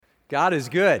God is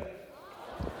good.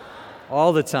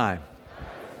 All the time.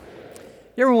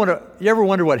 You ever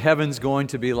wonder what heaven's going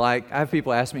to be like? I have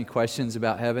people ask me questions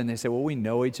about heaven. They say, well, we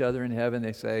know each other in heaven.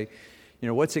 They say,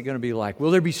 what's it going to be like?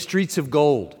 Will there be streets of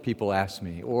gold? People ask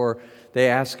me. Or they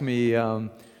ask me,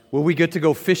 will we get to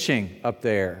go fishing up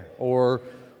there? Or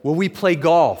will we play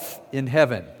golf in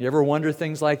heaven? You ever wonder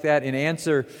things like that?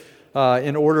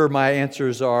 In order, my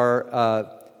answers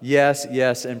are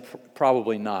yes, and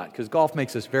probably not. Because golf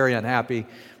makes us very unhappy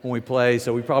when we play,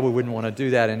 so we probably wouldn't want to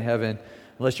do that in heaven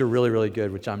unless you're really, really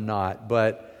good, which I'm not.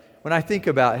 But when I think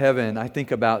about heaven, I think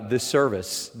about this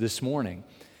service this morning.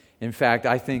 In fact,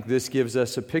 I think this gives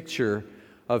us a picture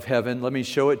of heaven. Let me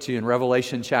show it to you in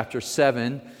Revelation chapter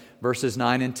 7, verses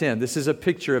 9 and 10. This is a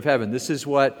picture of heaven. This is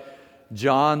what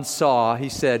John saw. He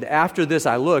said, after this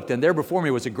I looked, and there before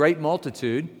me was a great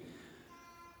multitude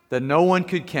that no one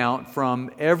could count,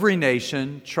 from every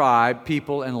nation, tribe,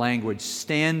 people, and language,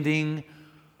 standing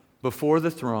before the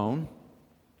throne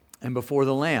and before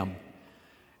the Lamb.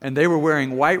 And they were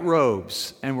wearing white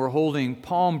robes and were holding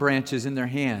palm branches in their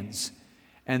hands.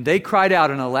 And they cried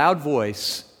out in a loud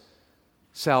voice,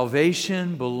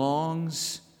 "Salvation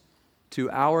belongs to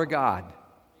our God,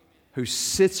 who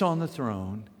sits on the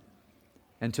throne,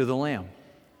 and to the Lamb."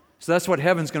 So that's what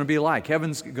heaven's going to be like.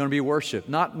 Heaven's going to be worship.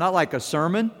 Not like a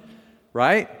sermon,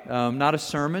 right? Not a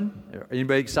sermon.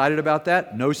 Anybody excited about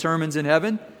that? No sermons in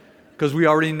heaven? Because we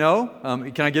already know.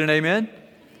 Can I get an amen?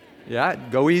 Yeah,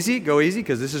 go easy,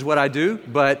 because this is what I do.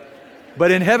 But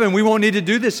in heaven, we won't need to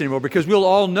do this anymore, because we'll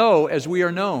all know as we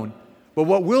are known. But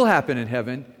what will happen in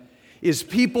heaven is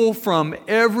people from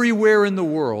everywhere in the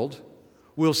world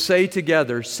will say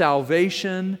together,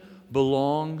 "Salvation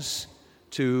belongs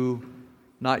to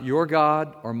not your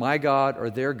God or my God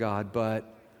or their God, but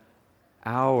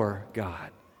our God."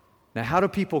 Now, how do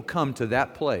people come to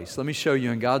that place? Let me show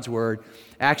you in God's Word.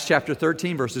 Acts chapter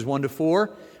 13, verses 1 to 4.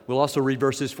 We'll also read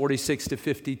verses 46 to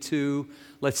 52.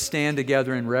 Let's stand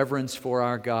together in reverence for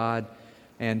our God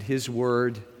and His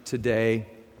Word today.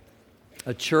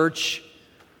 A church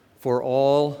for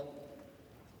all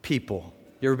people.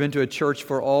 You ever been to a church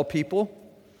for all people?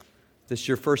 If this is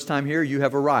your first time here, you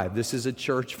have arrived. This is a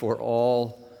church for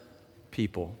all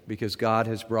people, because God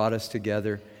has brought us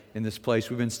together in this place.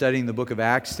 We've been studying the book of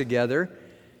Acts together,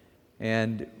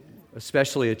 and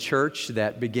especially a church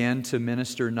that began to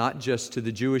minister not just to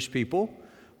the Jewish people,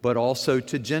 but also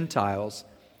to Gentiles.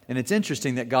 And it's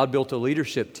interesting that God built a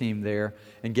leadership team there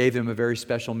and gave them a very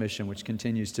special mission, which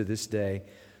continues to this day.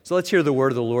 So let's hear the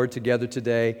word of the Lord together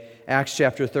today. Acts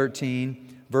chapter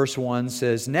 13, verse 1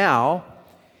 says, "Now,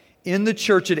 in the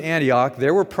church at Antioch,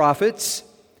 there were prophets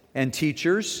and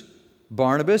teachers,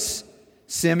 Barnabas,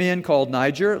 Simeon called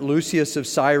Niger, Lucius of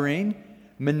Cyrene,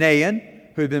 Manaen,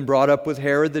 who had been brought up with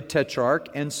Herod the Tetrarch,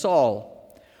 and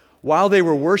Saul. While they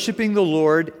were worshiping the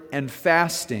Lord and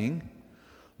fasting,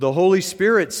 the Holy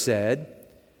Spirit said,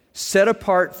 'Set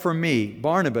apart for me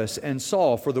Barnabas and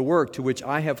Saul for the work to which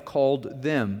I have called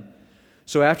them.'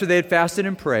 So after they had fasted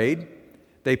and prayed,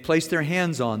 they placed their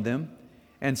hands on them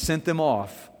and sent them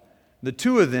off. The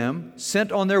two of them,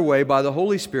 sent on their way by the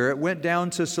Holy Spirit, went down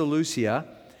to Seleucia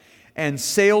and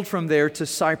sailed from there to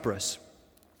Cyprus."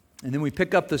 And then we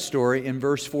pick up the story in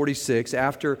verse 46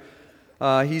 after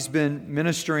he's been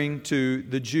ministering to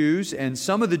the Jews and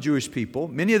some of the Jewish people.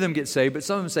 Many of them get saved, but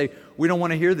some of them say, "We don't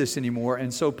want to hear this anymore."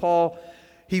 And so Paul,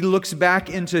 he looks back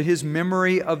into his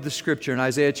memory of the Scripture in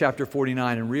Isaiah chapter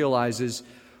 49 and realizes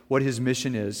what his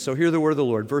mission is. So hear the word of the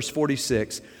Lord, verse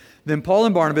 46. "Then Paul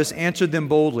and Barnabas answered them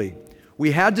boldly,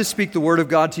 'We had to speak the word of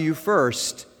God to you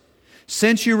first.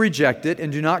 Since you reject it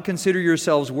and do not consider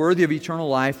yourselves worthy of eternal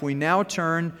life, we now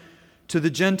turn to the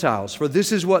Gentiles. For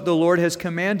this is what the Lord has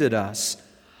commanded us.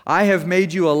 I have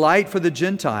made you a light for the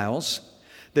Gentiles,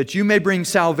 that you may bring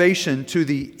salvation to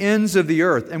the ends of the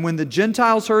earth.' And when the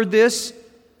Gentiles heard this,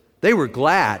 they were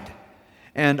glad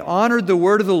and honored the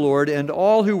word of the Lord, and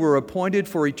all who were appointed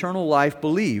for eternal life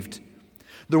believed.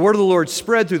 The word of the Lord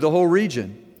spread through the whole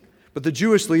region. But the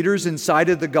Jewish leaders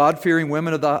incited the God-fearing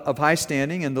women of high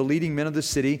standing and the leading men of the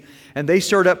city, and they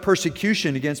stirred up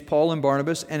persecution against Paul and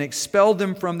Barnabas and expelled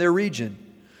them from their region.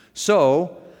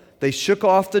 So they shook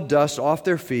off the dust off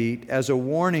their feet as a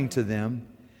warning to them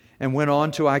and went on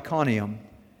to Iconium.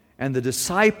 And the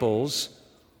disciples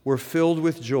were filled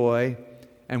with joy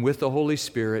and with the Holy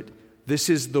Spirit." This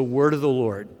is the word of the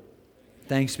Lord.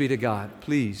 Thanks be to God.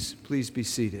 Please be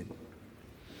seated.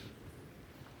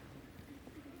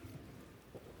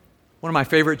 One of my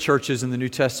favorite churches in the New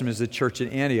Testament is the church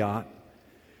at Antioch,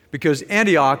 because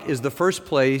Antioch is the first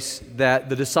place that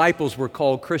the disciples were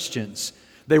called Christians.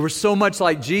 They were so much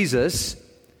like Jesus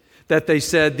that they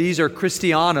said these are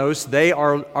Christianos, they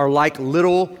are like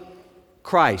little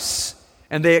Christs.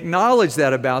 And they acknowledged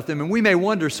that about them. And we may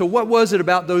wonder, so what was it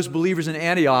about those believers in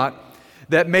Antioch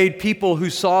that made people who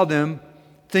saw them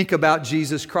think about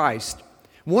Jesus Christ?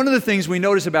 One of the things we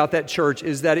notice about that church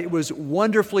is that it was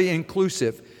wonderfully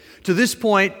inclusive. To this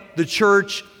point, the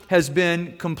church has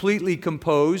been completely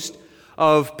composed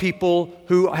of people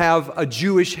who have a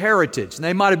Jewish heritage. And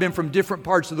they might have been from different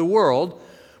parts of the world,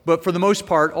 but for the most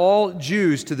part, all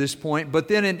Jews to this point. But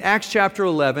then in Acts chapter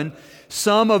 11,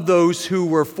 some of those who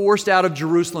were forced out of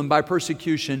Jerusalem by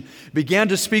persecution began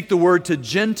to speak the word to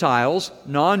Gentiles,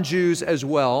 non-Jews as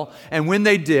well. And when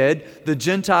they did, the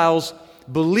Gentiles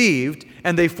believed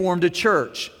and they formed a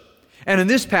church. And in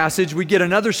this passage, we get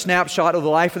another snapshot of the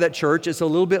life of that church. It's a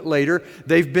little bit later.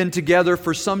 They've been together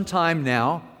for some time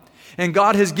now. And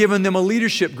God has given them a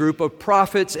leadership group of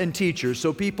prophets and teachers.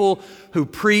 So people who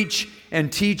preach and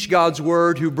teach God's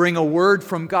word, who bring a word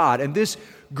from God. And this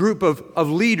group of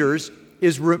leaders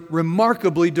is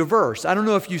remarkably diverse. I don't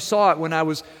know if you saw it when I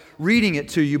was reading it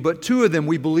to you, but two of them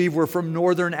we believe were from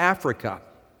northern Africa.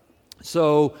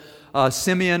 So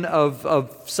Simeon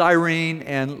of Cyrene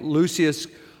and Lucius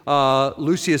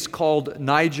called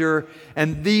Niger.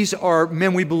 And these are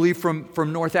men we believe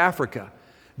from North Africa.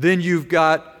 Then you've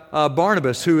got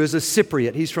Barnabas, who is a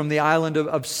Cypriot. He's from the island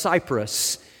of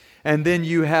Cyprus. And then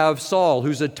you have Saul,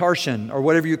 who's a Tarsian, or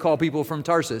whatever you call people from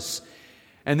Tarsus.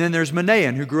 And then there's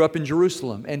Manaen, who grew up in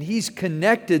Jerusalem. And he's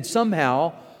connected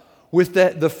somehow with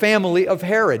the family of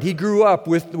Herod. He grew up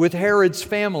with Herod's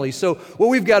family. So what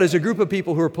we've got is a group of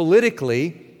people who are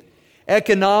politically,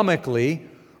 economically,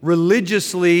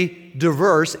 religiously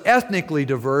diverse, ethnically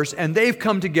diverse, and they've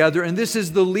come together, and this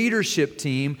is the leadership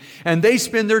team, and they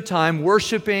spend their time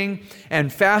worshiping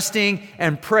and fasting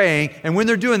and praying. And when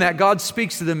they're doing that, God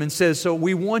speaks to them and says, so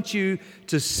we want you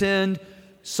to send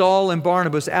Saul and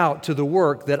Barnabas out to the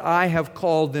work that I have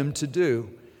called them to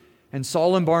do. And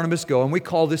Saul and Barnabas go, and we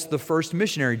call this the first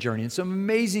missionary journey. And some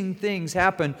amazing things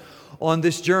happen on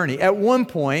this journey. At one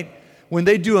point, when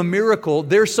they do a miracle,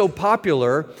 they're so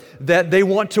popular that they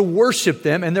want to worship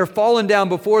them, and they're falling down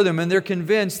before them, and they're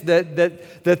convinced that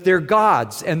they're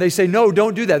gods. And they say, no,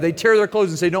 don't do that. They tear their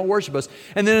clothes and say, don't worship us.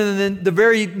 And then in the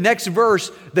very next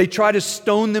verse, they try to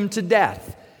stone them to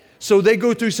death. So they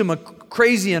go through some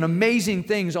crazy and amazing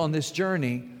things on this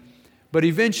journey. But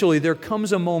eventually there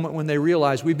comes a moment when they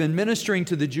realize we've been ministering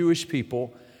to the Jewish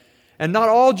people, and not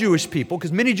all Jewish people,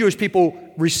 because many Jewish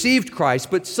people received Christ,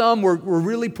 but some were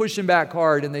really pushing back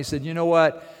hard, and they said, you know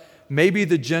what? Maybe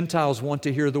the Gentiles want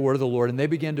to hear the word of the Lord, and they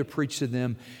began to preach to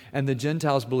them, and the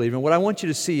Gentiles believed. And what I want you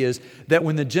to see is that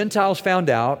when the Gentiles found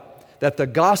out that the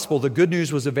gospel, the good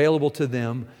news, was available to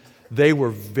them, they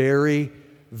were very,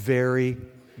 very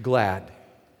glad.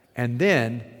 And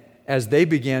then, as they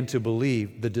began to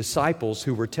believe, the disciples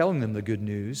who were telling them the good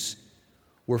news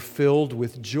were filled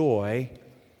with joy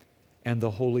and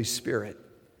the Holy Spirit.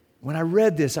 When I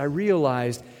read this, I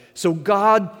realized, so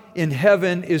God in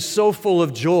heaven is so full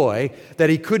of joy that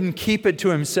He couldn't keep it to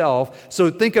Himself. So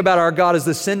think about our God as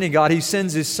the sending God. He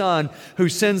sends His Son, who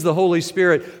sends the Holy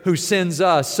Spirit, who sends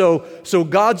us. So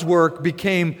God's work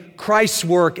became Christ's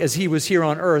work as He was here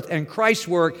on earth. And Christ's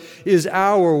work is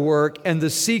our work. And the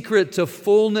secret to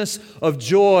fullness of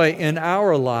joy in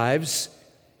our lives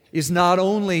is not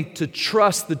only to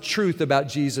trust the truth about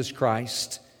Jesus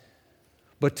Christ,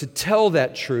 but to tell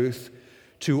that truth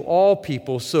to all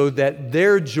people so that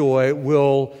their joy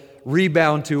will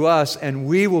rebound to us and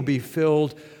we will be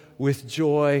filled with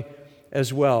joy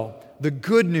as well. The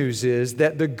good news is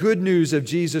that the good news of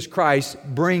Jesus Christ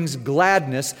brings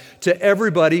gladness to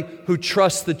everybody who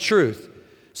trusts the truth.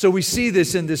 So we see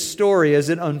this in this story as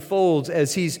it unfolds,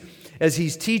 as he's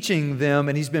teaching them,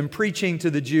 and He's been preaching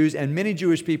to the Jews, and many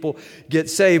Jewish people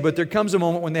get saved. But there comes a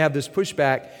moment when they have this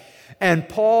pushback, and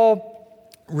Paul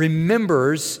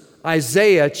remembers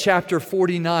Isaiah chapter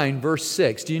 49, verse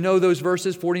 6. Do you know those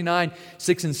verses, 49,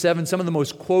 6, and 7? Some of the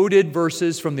most quoted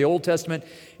verses from the Old Testament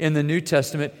in the New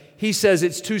Testament. He says,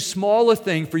 it's too small a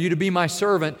thing for you to be my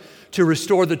servant to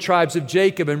restore the tribes of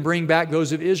Jacob and bring back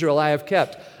those of Israel I have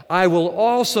kept. I will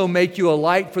also make you a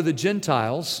light for the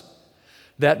Gentiles,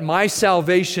 that my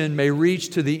salvation may reach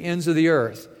to the ends of the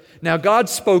earth. Now, God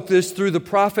spoke this through the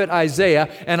prophet Isaiah,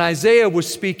 and Isaiah was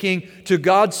speaking to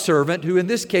God's servant, who in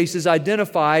this case is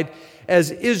identified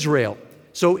as Israel.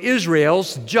 So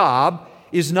Israel's job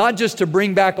is not just to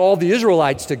bring back all the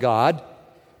Israelites to God,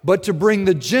 but to bring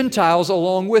the Gentiles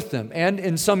along with them. And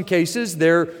in some cases,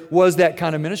 there was that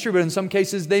kind of ministry, but in some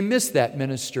cases, they missed that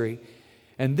ministry.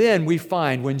 And then we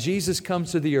find when Jesus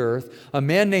comes to the earth, a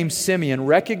man named Simeon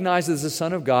recognizes the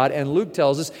Son of God, and Luke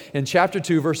tells us in chapter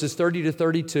 2, verses 30 to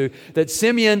 32, that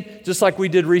Simeon, just like we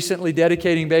did recently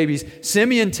dedicating babies,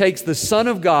 Simeon takes the Son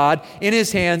of God in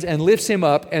his hands and lifts him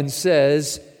up and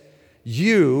says,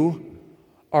 "You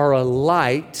are a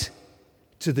light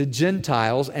to the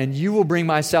Gentiles, and you will bring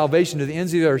my salvation to the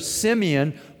ends of the earth."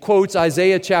 Simeon quotes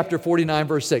Isaiah chapter 49,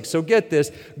 verse 6. So get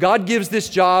this, God gives this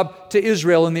job to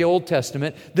Israel in the Old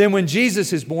Testament. Then when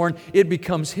Jesus is born, it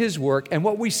becomes His work. And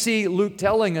what we see Luke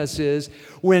telling us is,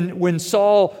 when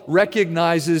Saul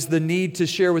recognizes the need to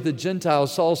share with the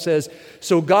Gentiles, Saul says,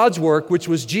 so God's work, which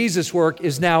was Jesus' work,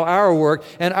 is now our work,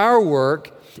 and our work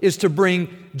is to bring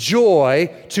joy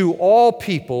to all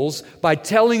peoples by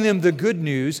telling them the good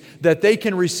news that they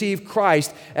can receive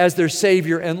Christ as their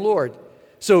Savior and Lord.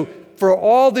 So for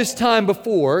all this time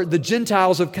before, the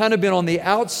Gentiles have kind of been on the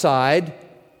outside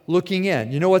looking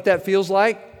in. You know what that feels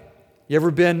like? You ever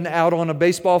been out on a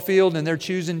baseball field and they're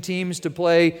choosing teams to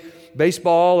play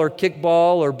baseball or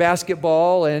kickball or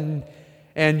basketball, and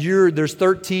there's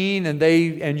 13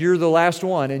 and you're the last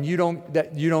one, and you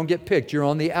don't get picked. You're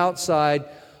on the outside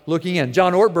looking in.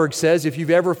 John Ortberg says if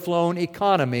you've ever flown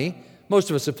economy,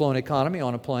 most of us have flown economy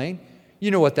on a plane,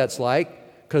 you know what that's like,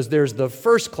 because there's the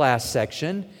first class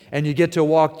section and you get to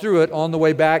walk through it on the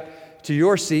way back to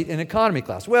your seat in economy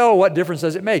class. Well, what difference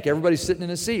does it make? Everybody's sitting in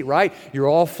a seat, right? You're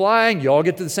all flying, you all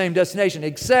get to the same destination,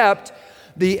 except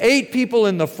the 8 people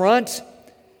in the front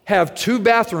have 2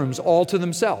 bathrooms all to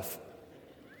themselves.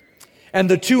 And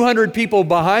the 200 people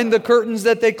behind the curtains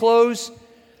that they close,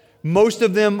 most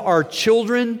of them are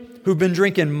children who've been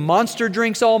drinking Monster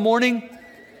drinks all morning.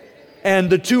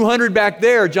 And the 200 back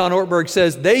there, John Ortberg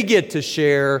says, they get to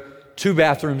share 2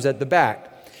 bathrooms at the back.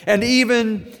 And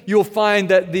even you'll find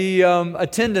that the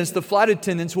attendants, the flight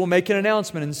attendants, will make an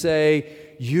announcement and say,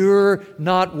 you're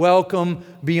not welcome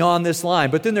beyond this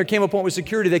line. But then there came a point with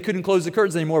security, they couldn't close the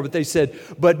curtains anymore, but they said,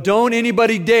 but don't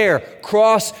anybody dare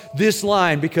cross this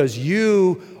line because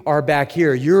you are back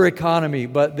here. You're economy,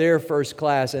 but they're first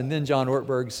class. And then John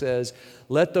Ortberg says,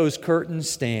 let those curtains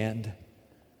stand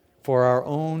for our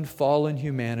own fallen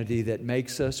humanity that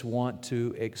makes us want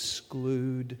to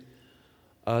exclude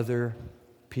other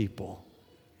people.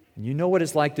 And you know what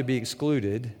it's like to be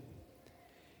excluded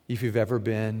if you've ever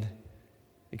been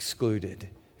excluded.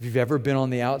 If you've ever been on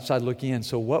the outside looking in.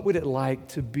 So what would it be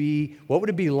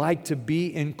like to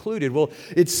be included? Well,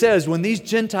 it says when these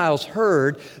Gentiles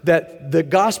heard that the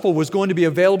gospel was going to be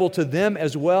available to them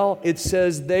as well, it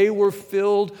says they were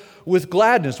filled with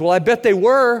gladness. Well, I bet they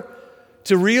were,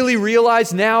 to really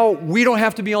realize now we don't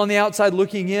have to be on the outside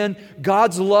looking in.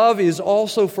 God's love is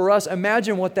also for us.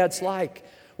 Imagine what that's like.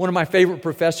 One of my favorite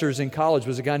professors in college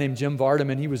was a guy named Jim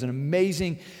Vardaman. He was an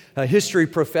amazing history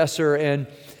professor,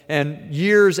 and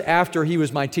years after he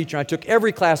was my teacher, I took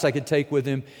every class I could take with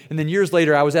him. And then years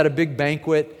later, I was at a big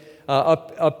banquet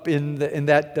up in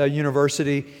that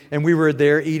university, and we were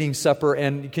there eating supper.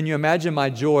 And can you imagine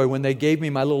my joy when they gave me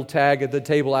my little tag at the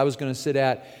table I was going to sit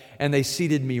at, and they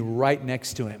seated me right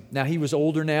next to him. Now, he was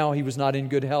older now. He was not in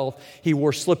good health. He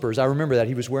wore slippers. I remember that.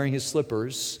 He was wearing his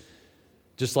slippers,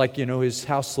 just like, his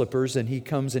house slippers, and he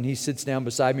comes and he sits down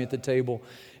beside me at the table,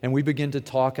 and we begin to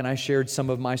talk, and I shared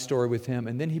some of my story with him,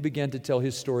 and then he began to tell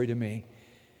his story to me.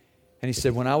 And he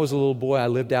said, when I was a little boy, I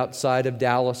lived outside of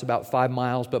Dallas, about 5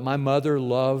 miles, but my mother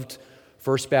loved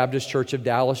First Baptist Church of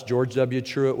Dallas. George W.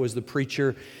 Truett was the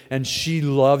preacher, and she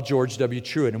loved George W.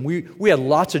 Truett. And we had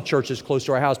lots of churches close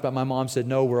to our house, but my mom said,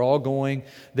 no, we're all going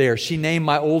there. She named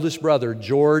my oldest brother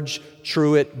George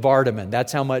Truett Vardaman.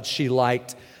 That's how much she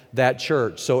liked that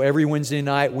church. So every Wednesday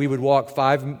night, we would walk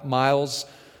 5 miles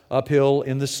uphill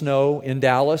in the snow in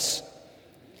Dallas,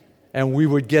 and we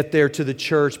would get there to the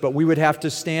church, but we would have to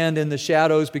stand in the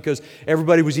shadows because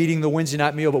everybody was eating the Wednesday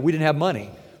night meal, but we didn't have money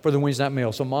for the Wednesday night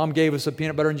meal. So Mom gave us a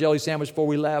peanut butter and jelly sandwich before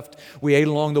we left. We ate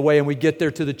along the way, and we'd get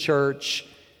there to the church,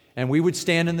 and we would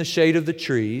stand in the shade of the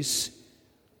trees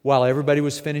while everybody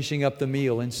was finishing up the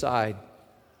meal inside.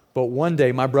 But one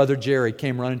day, my brother Jerry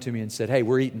came running to me and said, hey,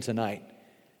 we're eating tonight.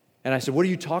 And I said, what are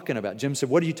you talking about? Jim said,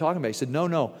 what are you talking about? He said,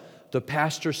 no, the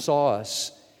pastor saw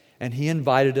us, and he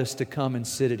invited us to come and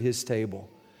sit at his table.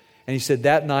 And he said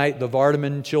that night the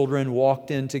Vardaman children walked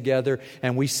in together,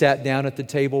 and we sat down at the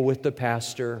table with the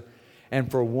pastor, And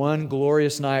for one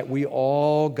glorious night, we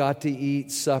all got to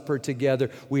eat supper together.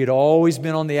 We had always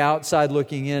been on the outside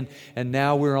looking in, and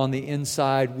now we're on the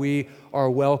inside. We are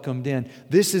welcomed in.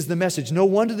 This is the message. No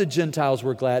wonder the Gentiles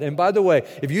were glad. And by the way,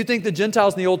 if you think the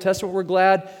Gentiles in the Old Testament were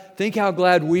glad, think how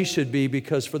glad we should be,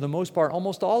 because for the most part,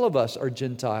 almost all of us are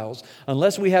Gentiles.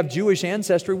 Unless we have Jewish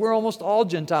ancestry, we're almost all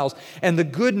Gentiles. And the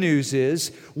good news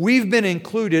is we've been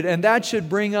included, and that should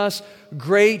bring us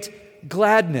great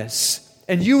gladness.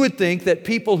 And you would think that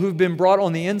people who've been brought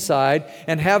on the inside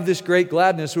and have this great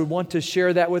gladness would want to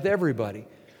share that with everybody.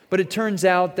 But it turns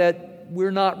out that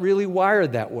we're not really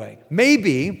wired that way.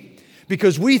 Maybe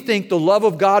because we think the love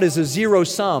of God is a zero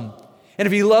sum. And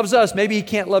if He loves us, maybe He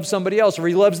can't love somebody else. Or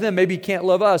He loves them, maybe He can't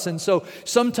love us. And so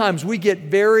sometimes we get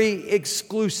very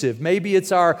exclusive. Maybe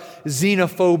it's our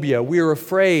xenophobia. We're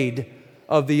afraid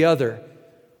of the other.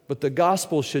 But the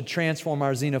gospel should transform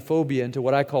our xenophobia into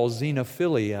what I call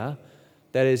xenophilia.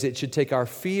 That is, it should take our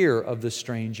fear of the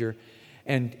stranger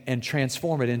and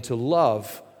transform it into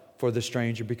love for the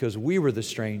stranger, because we were the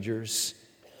strangers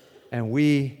and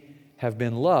we have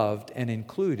been loved and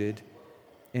included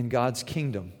in God's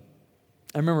kingdom.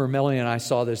 I remember Melanie and I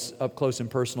saw this up close and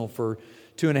personal. For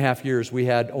 2.5 years. We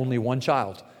had only one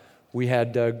child. We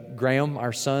had Graham,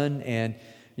 our son, and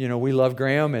we love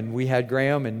Graham, and we had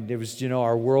Graham, and it was,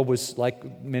 our world was,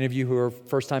 like many of you who are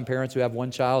first-time parents who have one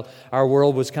child, our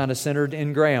world was kind of centered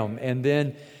in Graham. And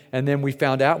then we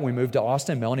found out when we moved to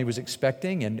Austin, Melanie was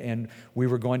expecting, and we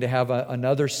were going to have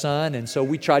another son, and so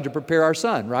we tried to prepare our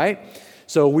son, right?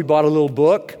 So we bought a little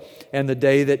book, and the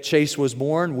day that Chase was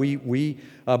born, we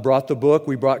brought the book.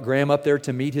 We brought Graham up there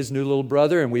to meet his new little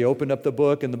brother, and we opened up the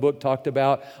book, and the book talked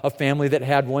about a family that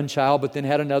had one child but then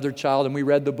had another child, and we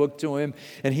read the book to him,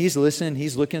 and he's listening,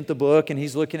 he's looking at the book, and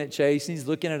he's looking at Chase, and he's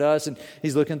looking at us, and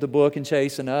he's looking at the book and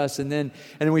Chase and us, and then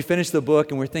we finish the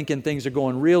book, and we're thinking things are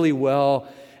going really well,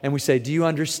 and we say, "Do you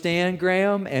understand,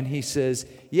 Graham?" And he says,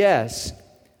 "Yes,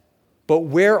 but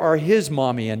where are his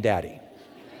mommy and daddy?"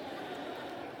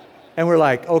 And we're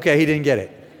like, okay, he didn't get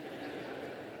it.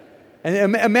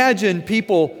 And imagine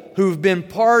people who've been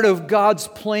part of God's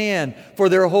plan for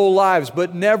their whole lives,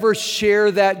 but never share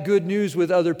that good news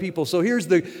with other people. So here's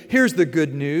the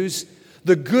good news.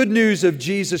 The good news of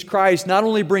Jesus Christ not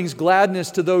only brings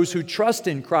gladness to those who trust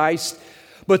in Christ,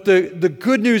 but the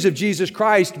good news of Jesus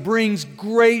Christ brings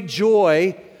great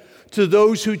joy to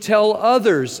those who tell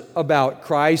others about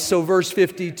Christ. So verse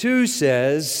 52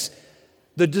 says,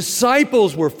 the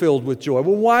disciples were filled with joy.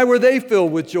 Well, why were they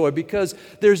filled with joy? Because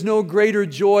there's no greater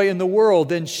joy in the world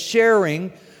than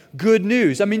sharing good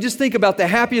news. I mean, just think about the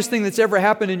happiest thing that's ever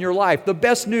happened in your life, the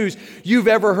best news you've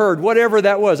ever heard, whatever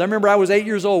that was. I remember I was 8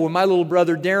 years old when my little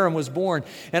brother Darren was born,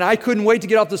 and I couldn't wait to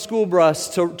get off the school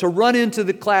bus to run into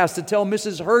the class to tell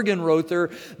Mrs.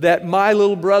 Hergenrother that my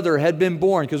little brother had been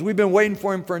born, because we've been waiting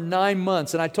for him for 9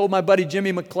 months. And I told my buddy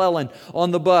Jimmy McClellan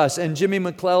on the bus, and Jimmy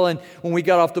McClellan, when we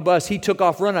got off the bus, he took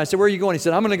off running. I said, "Where are you going?" He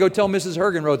said, "I'm going to go tell Mrs.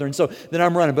 Hergenrother." And so then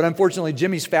I'm running, but unfortunately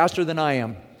Jimmy's faster than I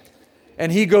am. And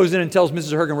he goes in and tells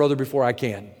Mrs. Hergenrother before I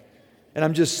can. And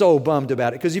I'm just so bummed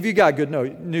about it. Because if you got good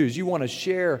news, you want to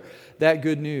share that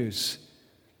good news.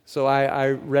 So I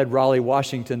read Raleigh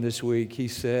Washington this week. He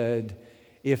said,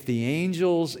 if the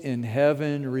angels in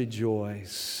heaven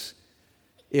rejoice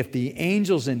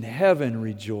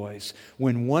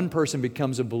when one person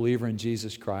becomes a believer in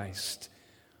Jesus Christ,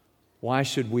 why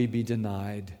should we be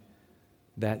denied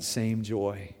that same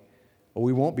joy?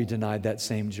 We won't be denied that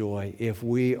same joy if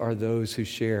we are those who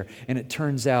share. And it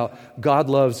turns out God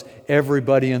loves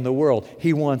everybody in the world.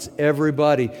 He wants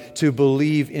everybody to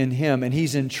believe in Him. And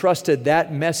He's entrusted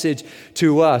that message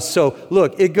to us. So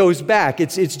look, it goes back.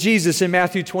 It's Jesus in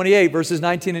Matthew 28, verses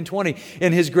 19 and 20,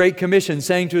 in His Great Commission,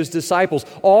 saying to His disciples,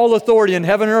 all authority in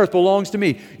heaven and earth belongs to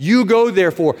me. You go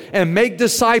therefore and make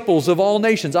disciples of all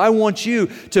nations. I want you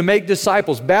to make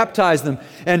disciples, baptize them,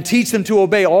 and teach them to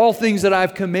obey all things that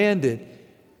I've commanded.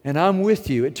 And I'm with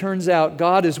you. It turns out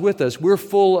God is with us. We're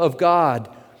full of God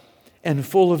and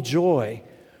full of joy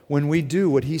when we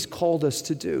do what He's called us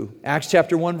to do. Acts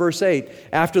chapter 1, verse 8,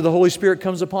 after the Holy Spirit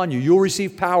comes upon you, you'll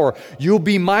receive power. You'll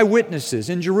be my witnesses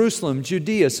in Jerusalem,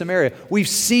 Judea, Samaria. We've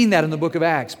seen that in the book of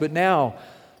Acts. But now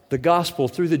the gospel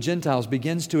through the Gentiles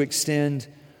begins to extend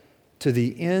to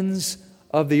the ends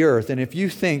of the earth. And if you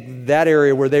think that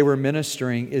area where they were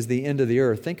ministering is the end of the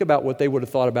earth, think about what they would have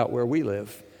thought about where we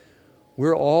live.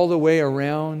 We're all the way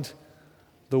around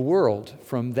the world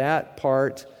from that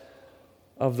part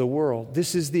of the world.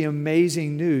 This is the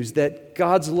amazing news that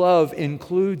God's love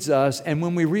includes us. And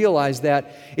when we realize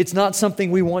that, it's not something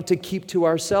we want to keep to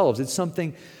ourselves. It's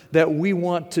something that we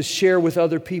want to share with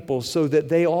other people so that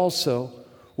they also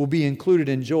will be included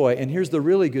in joy. And here's the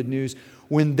really good news.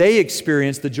 When they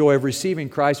experience the joy of receiving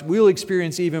Christ, we'll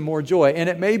experience even more joy. And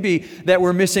it may be that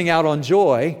we're missing out on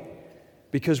joy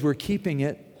because we're keeping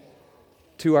it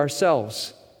to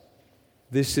ourselves.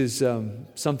 This is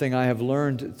something I have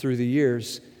learned through the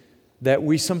years, that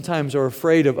we sometimes are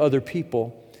afraid of other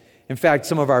people. In fact,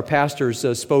 some of our pastors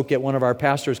spoke at one of our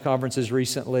pastors' conferences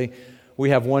recently. We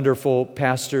have wonderful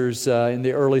pastors in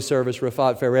the early service.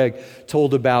 Rafat Fareg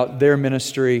told about their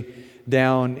ministry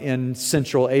down in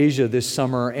Central Asia this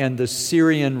summer and the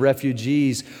Syrian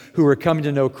refugees who were coming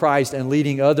to know Christ and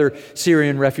leading other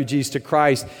Syrian refugees to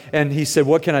Christ. And he said,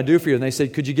 "What can I do for you?" And they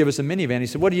said, "Could you give us a minivan?" He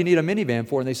said, "What do you need a minivan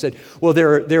for?" And they said, "Well,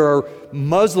 there are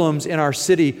Muslims in our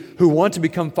city who want to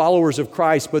become followers of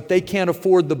Christ, but they can't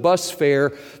afford the bus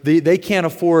fare. They can't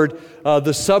afford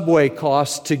the subway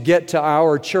costs to get to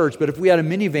our church. But if we had a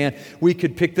minivan, we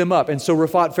could pick them up." And so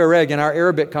Rafat Fareg and our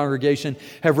Arabic congregation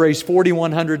have raised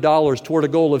 $4,100 toward a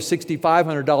goal of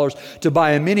 $6,500 to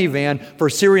buy a minivan for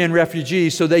Syrian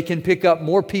refugees so they can pick up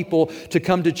more people to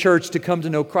come to church, to come to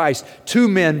know Christ. 2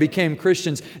 men became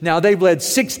Christians. Now they've led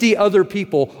 60 other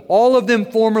people, all of them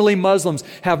formerly Muslims,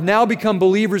 have now become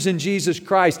believers in Jesus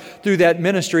Christ through that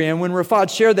ministry. And when Rafat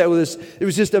shared that with us, it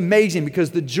was just amazing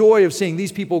because the joy of seeing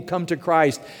these people come to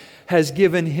Christ has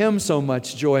given him so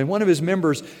much joy. And one of his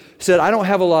members said, "I don't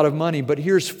have a lot of money, but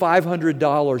here's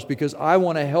 $500 because I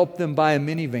want to help them buy a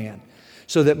minivan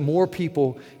so that more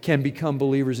people can become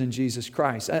believers in Jesus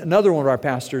Christ." Another one of our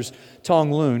pastors, Tong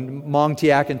Loon, Mong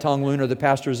Tiak and Tong Loon are the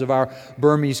pastors of our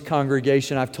Burmese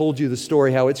congregation. I've told you the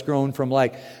story how it's grown from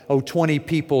 20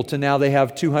 people to now they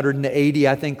have 280,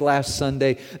 I think last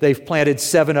Sunday. They've planted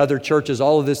 7 other churches,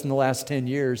 all of this in the last 10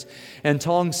 years. And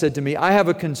Tong said to me, "I have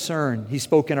a concern." He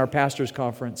spoke in our pastors'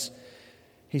 conference.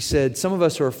 He said, "Some of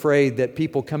us are afraid that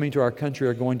people coming to our country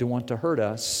are going to want to hurt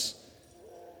us.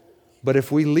 But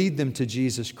if we lead them to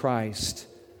Jesus Christ,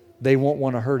 they won't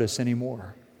want to hurt us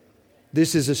anymore.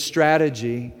 This is a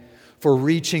strategy for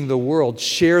reaching the world.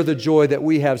 Share the joy that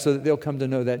we have so that they'll come to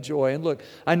know that joy." And look,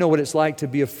 I know what it's like to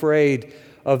be afraid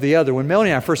of the other. When Melanie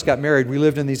and I first got married, we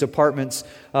lived in these apartments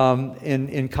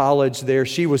in college there.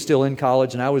 She was still in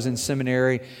college and I was in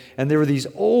seminary. And there were these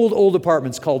old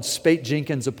apartments called Spate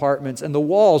Jenkins apartments. And the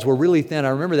walls were really thin. I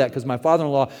remember that because my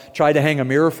father-in-law tried to hang a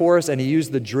mirror for us and he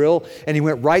used the drill and he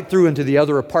went right through into the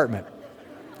other apartment.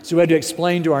 So we had to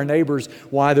explain to our neighbors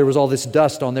why there was all this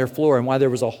dust on their floor and why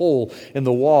there was a hole in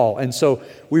the wall. And so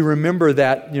we remember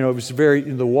that, it was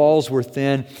the walls were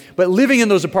thin. But living in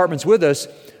those apartments with us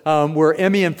were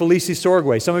Emmy and Felicie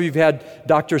Sorgwe. Some of you have had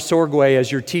Dr. Sorgwe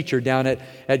as your teacher down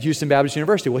at Houston Baptist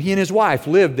University. Well, he and his wife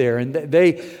lived there, and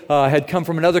they had come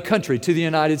from another country to the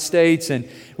United States, and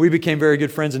we became very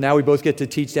good friends, and now we both get to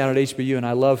teach down at HBU, and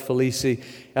I love Felicie.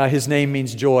 His name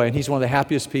means joy, and he's one of the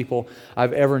happiest people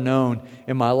I've ever known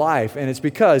in my life, and it's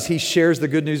because he shares the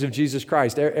good news of Jesus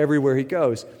Christ everywhere he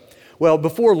goes. Well,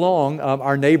 before long,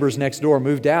 our neighbors next door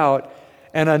moved out,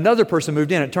 and another person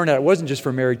moved in. It turned out it wasn't just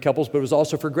for married couples, but it was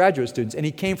also for graduate students. And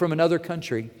he came from another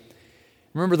country.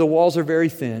 Remember, the walls are very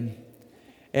thin.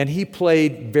 And he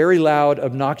played very loud,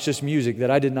 obnoxious music that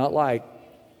I did not like.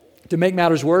 To make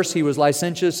matters worse, he was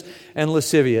licentious and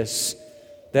lascivious.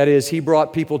 That is, he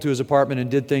brought people to his apartment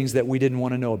and did things that we didn't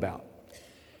want to know about.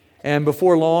 And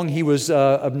before long, he was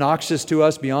obnoxious to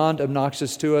us, beyond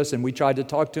obnoxious to us. And we tried to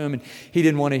talk to him, and he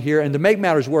didn't want to hear. And to make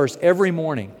matters worse, every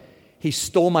morning, he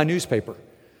stole my newspaper.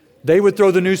 They would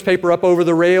throw the newspaper up over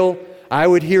the rail. I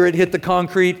would hear it hit the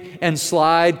concrete and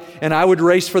slide, and I would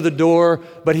race for the door,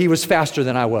 but he was faster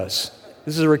than I was.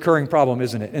 This is a recurring problem,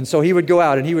 isn't it? And so he would go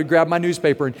out and he would grab my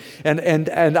newspaper and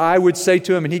I would say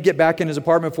to him, and he'd get back in his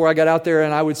apartment before I got out there,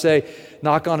 and I would say,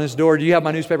 knock on his door, "Do you have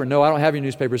my newspaper?" "No, I don't have your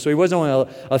newspaper." So he wasn't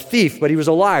only a thief, but he was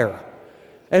a liar.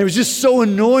 And it was just so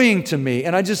annoying to me.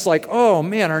 And I just oh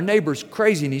man, our neighbor's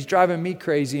crazy and he's driving me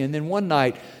crazy. And then one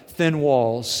night, thin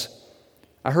walls,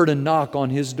 I heard a knock on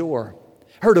his door.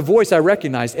 I heard a voice I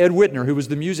recognized, Ed Whitner, who was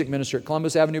the music minister at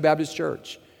Columbus Avenue Baptist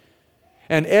Church.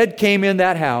 And Ed came in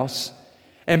that house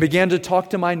and began to talk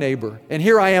to my neighbor. And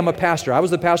here I am, a pastor. I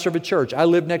was the pastor of a church. I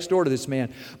lived next door to this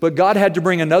man. But God had to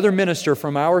bring another minister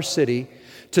from our city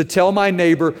to tell my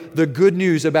neighbor the good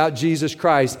news about Jesus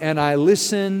Christ. And I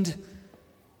listened,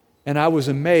 and I was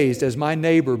amazed as my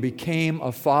neighbor became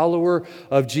a follower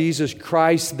of Jesus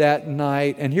Christ that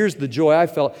night. And here's the joy I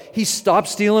felt. He stopped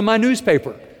stealing my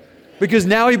newspaper because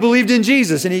now he believed in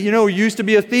Jesus. And he used to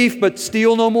be a thief, but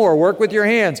steal no more. Work with your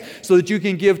hands so that you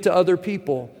can give to other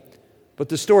people. But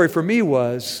the story for me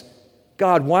was,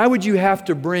 God, why would you have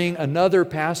to bring another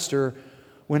pastor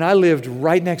when I lived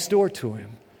right next door to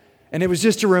him? And it was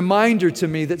just a reminder to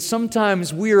me that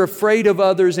sometimes we are afraid of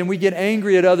others and we get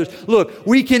angry at others. Look,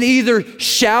 we can either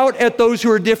shout at those who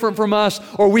are different from us,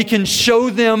 or we can show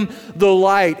them the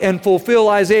light and fulfill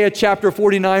Isaiah chapter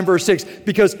 49, verse 6.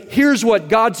 Because here's what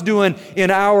God's doing in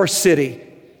our city.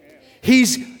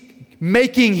 He's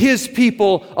making His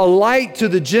people a light to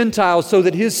the Gentiles so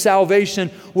that His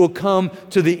salvation will come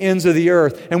to the ends of the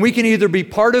earth. And we can either be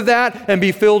part of that and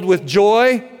be filled with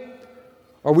joy,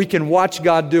 or we can watch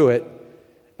God do it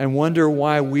and wonder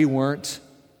why we weren't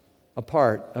a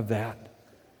part of that.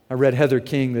 I read Heather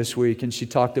King this week, and she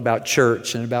talked about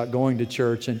church and about going to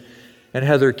church. And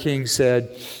Heather King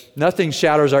said, nothing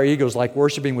shatters our egos like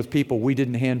worshiping with people we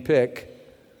didn't handpick.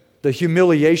 The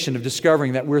humiliation of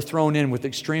discovering that we're thrown in with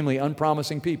extremely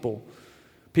unpromising people.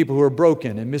 People who are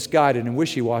broken and misguided and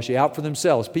wishy-washy, out for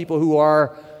themselves. People who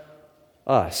are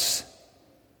us.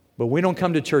 But we don't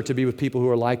come to church to be with people who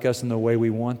are like us in the way we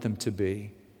want them to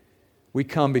be. We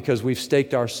come because we've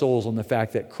staked our souls on the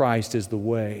fact that Christ is the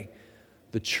way,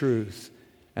 the truth,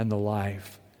 and the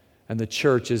life. And the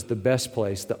church is the best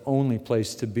place, the only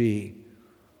place to be,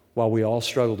 while we all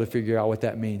struggle to figure out what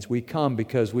that means. We come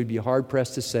because we'd be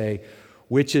hard-pressed to say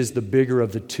which is the bigger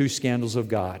of the two scandals of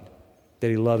God, that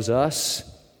He loves us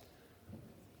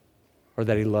or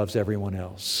that He loves everyone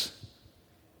else.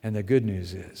 And the good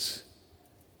news is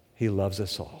He loves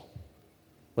us all.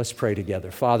 Let's pray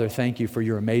together. Father, thank You for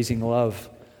Your amazing love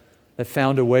that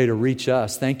found a way to reach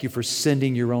us. Thank You for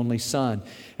sending Your only Son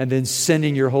and then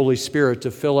sending Your Holy Spirit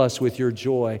to fill us with Your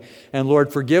joy. And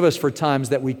Lord, forgive us for times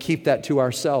that we keep that to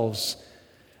ourselves.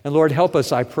 And Lord, help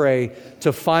us, I pray,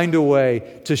 to find a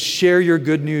way to share Your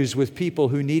good news with people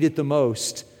who need it the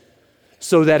most,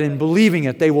 so that in believing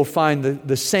it, they will find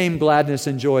the same gladness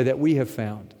and joy that we have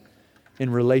found in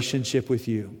relationship with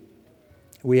You.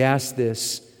 We ask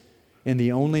this in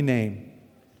the only name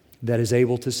that is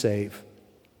able to save,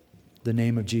 the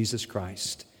name of Jesus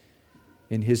Christ.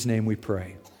 In His name we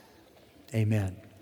pray. Amen.